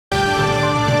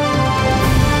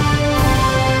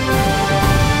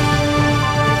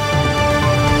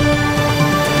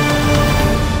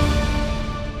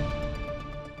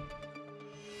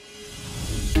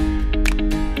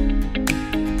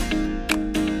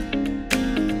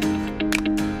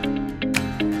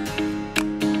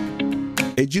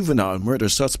A juvenile murder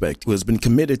suspect who has been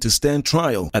committed to stand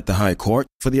trial at the High Court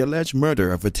for the alleged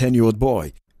murder of a 10-year-old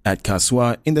boy at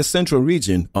Kaswa in the Central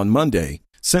Region on Monday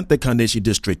sent the Kaneshie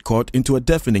District Court into a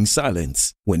deafening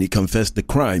silence when he confessed the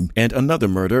crime and another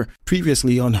murder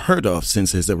previously unheard of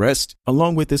since his arrest,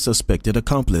 along with his suspected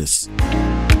accomplice.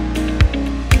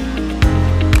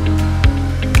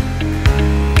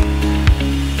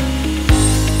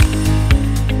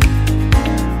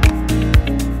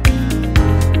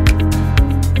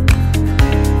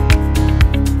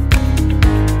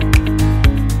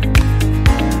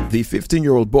 The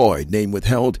 15-year-old boy, name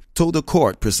withheld, told the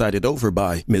court presided over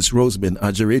by Ms. Rosamond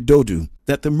Ajere Dodu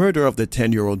that the murder of the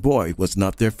 10-year-old boy was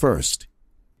not their first.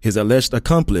 His alleged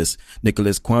accomplice,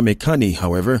 Nicholas Kwame Kani,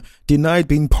 however, denied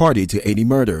being party to any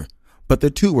murder, but the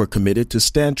two were committed to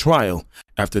stand trial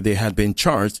after they had been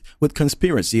charged with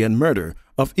conspiracy and murder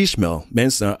of Ishmael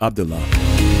Mensah Abdullah.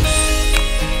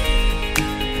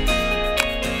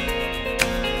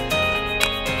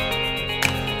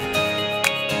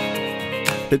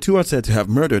 The two are said to have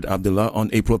murdered Abdullah on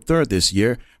April 3rd this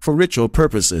year for ritual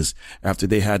purposes after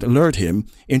they had lured him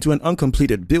into an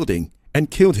uncompleted building and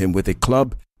killed him with a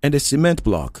club and a cement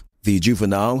block. The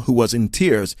juvenile, who was in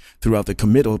tears throughout the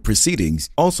committal proceedings,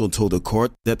 also told the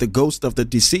court that the ghost of the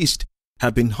deceased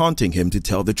had been haunting him to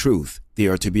tell the truth. They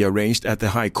are to be arraigned at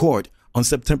the High Court on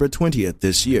September 20th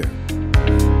this year.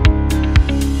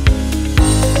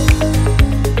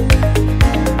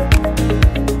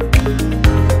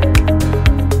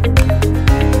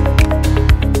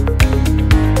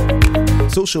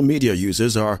 Social media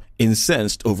users are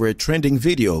incensed over a trending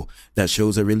video that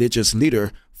shows a religious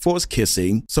leader force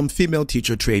kissing some female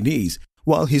teacher trainees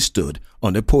while he stood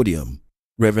on a podium.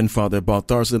 Reverend Father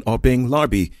Baltharson Obeng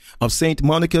Larbi of St.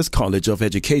 Monica's College of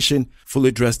Education,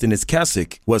 fully dressed in his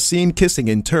cassock, was seen kissing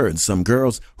in turn some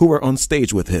girls who were on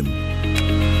stage with him.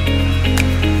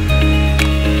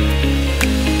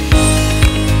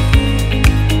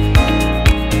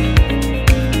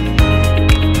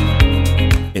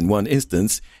 In one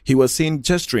instance, he was seen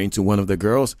gesturing to one of the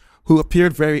girls who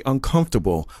appeared very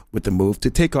uncomfortable with the move to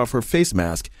take off her face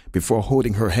mask before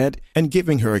holding her head and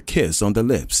giving her a kiss on the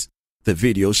lips. The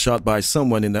video, shot by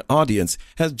someone in the audience,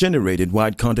 has generated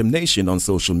wide condemnation on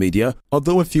social media,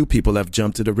 although a few people have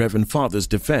jumped to the Reverend Father's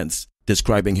defense,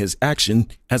 describing his action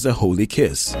as a holy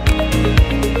kiss.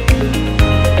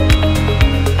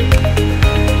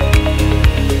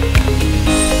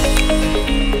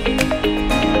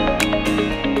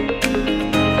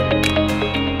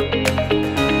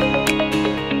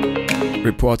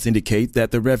 Reports indicate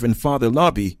that the Reverend Father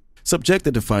Larbi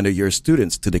subjected the final year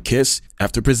students to the kiss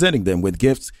after presenting them with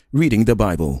gifts reading the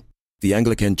Bible. The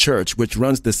Anglican Church, which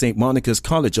runs the St. Monica's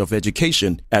College of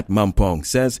Education at Mampong,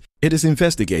 says it is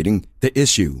investigating the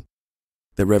issue.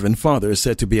 The Reverend Father is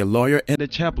said to be a lawyer and a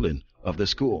chaplain of the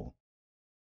school.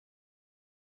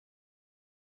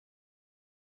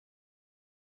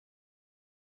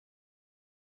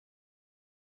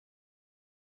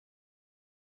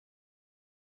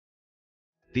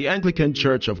 The Anglican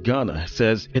Church of Ghana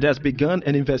says it has begun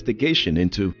an investigation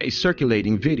into a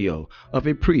circulating video of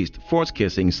a priest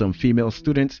force-kissing some female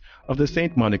students of the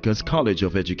St. Monica's College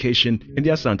of Education in the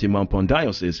Asante-Mampong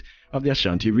Diocese of the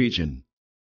Ashanti region.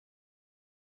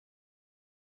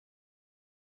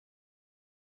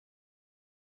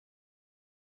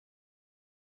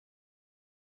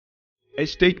 A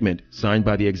statement signed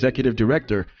by the Executive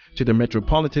Director to the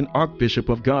Metropolitan Archbishop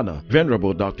of Ghana,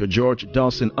 Venerable Dr. George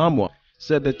Dawson Amwa,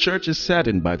 said the church is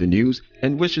saddened by the news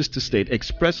and wishes to state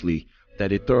expressly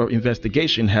that a thorough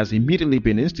investigation has immediately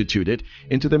been instituted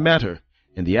into the matter,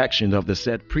 and the action of the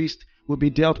said priest will be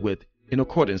dealt with in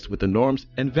accordance with the norms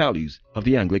and values of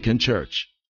the Anglican Church.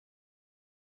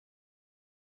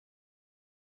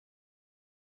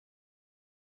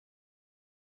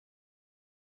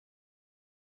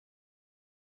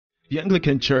 The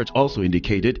Anglican Church also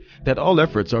indicated that all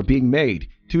efforts are being made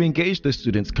to engage the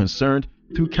students concerned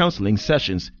through counseling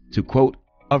sessions to, quote,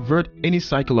 avert any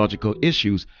psychological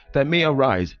issues that may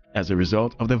arise as a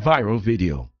result of the viral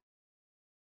video.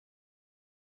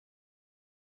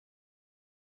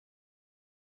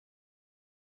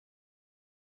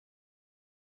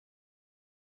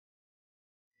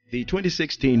 The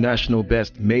 2016 National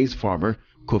Best Maize Farmer,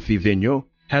 Kofi Vigno,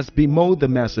 has bemoaned the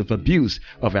massive abuse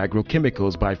of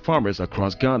agrochemicals by farmers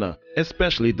across Ghana,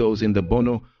 especially those in the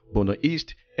Bono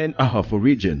East, and Ahafo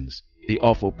regions. The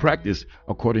awful practice,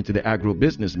 according to the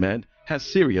agro-businessman, has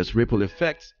serious ripple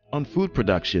effects on food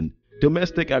production,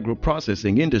 domestic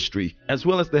agro-processing industry, as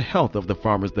well as the health of the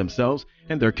farmers themselves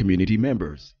and their community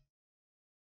members.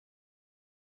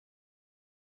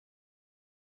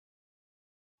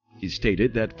 He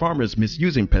stated that farmers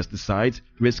misusing pesticides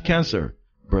risk cancer,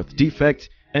 birth defects,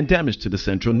 and damage to the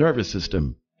central nervous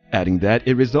system, adding that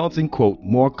it results in, quote,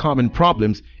 more common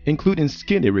problems including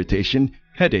skin irritation,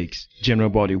 headaches, general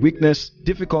body weakness,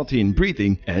 difficulty in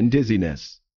breathing, and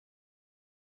dizziness.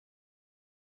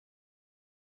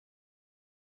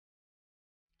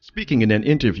 Speaking in an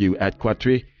interview at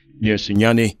Quatre near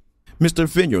Signani, Mr.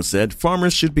 Vigneault said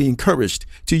farmers should be encouraged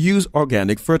to use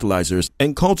organic fertilizers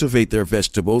and cultivate their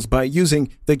vegetables by using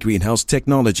the greenhouse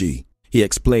technology. He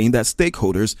explained that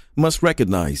stakeholders must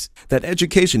recognize that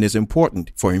education is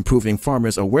important for improving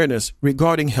farmers' awareness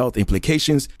regarding health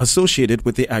implications associated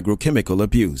with the agrochemical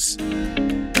abuse.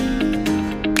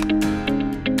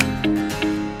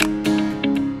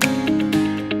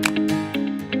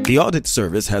 The audit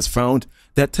service has found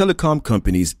that telecom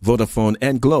companies Vodafone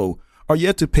and Glo are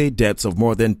yet to pay debts of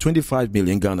more than 25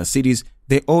 million Ghana cedis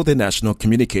they owe the National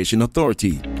Communication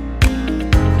Authority.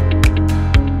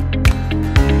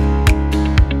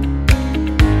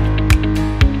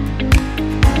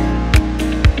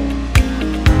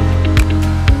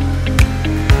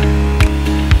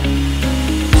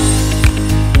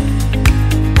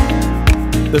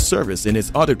 The service, in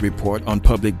its audit report on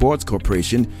Public Boards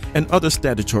Corporation and other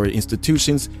statutory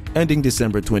institutions ending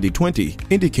December 2020,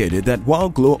 indicated that while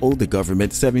Glo owed the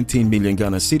government 17 million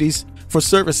Ghana cedis for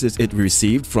services it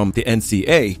received from the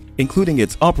NCA, including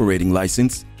its operating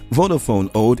license, Vodafone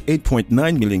owed 8.9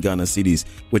 million Ghana cedis,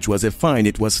 which was a fine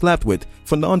it was slapped with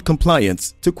for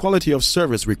non-compliance to quality of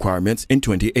service requirements in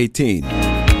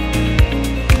 2018.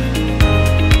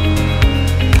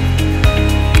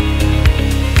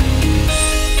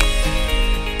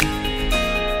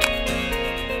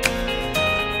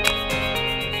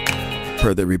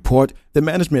 Per the report, the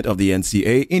management of the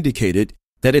NCA indicated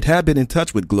that it had been in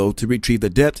touch with Glo to retrieve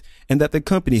the debt and that the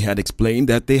company had explained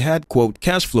that they had, quote,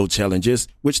 cash flow challenges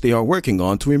which they are working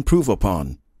on to improve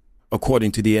upon.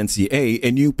 According to the NCA,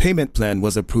 a new payment plan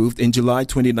was approved in July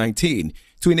 2019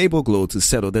 to enable Glo to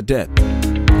settle the debt.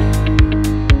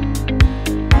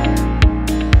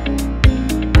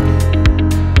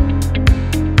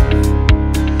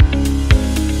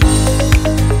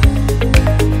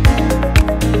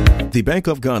 The Bank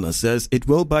of Ghana says it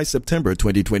will, by September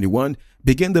 2021,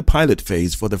 begin the pilot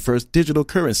phase for the first digital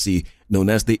currency known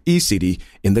as the eCedi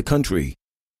in the country.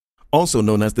 Also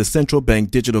known as the Central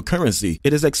Bank Digital Currency,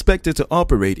 it is expected to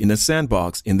operate in a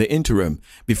sandbox in the interim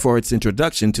before its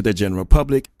introduction to the general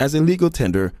public as a legal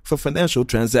tender for financial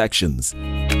transactions.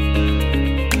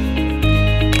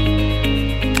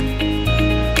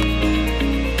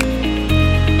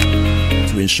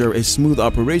 To ensure a smooth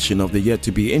operation of the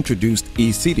yet-to-be-introduced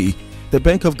eCedi, the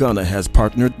Bank of Ghana has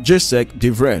partnered Gisec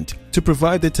Divrent to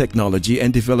provide the technology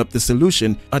and develop the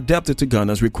solution adapted to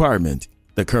Ghana's requirement.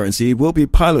 The currency will be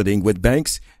piloting with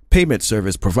banks, payment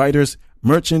service providers,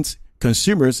 merchants,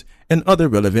 consumers, and other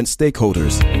relevant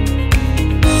stakeholders.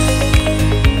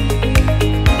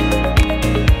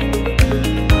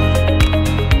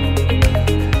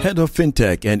 Head of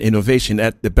FinTech and Innovation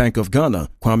at the Bank of Ghana,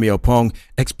 Kwame Opong,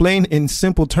 explained in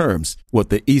simple terms what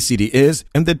the eCedi is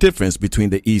and the difference between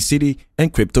the eCedi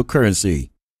and cryptocurrency.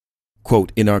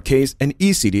 Quote, in our case, an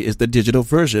eCedi is the digital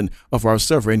version of our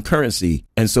sovereign currency,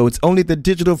 and so it's only the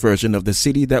digital version of the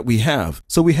cedi that we have.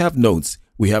 So we have notes,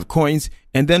 we have coins,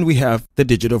 and then we have the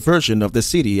digital version of the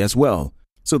cedi as well.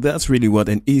 So that's really what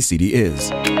an eCedi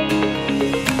is.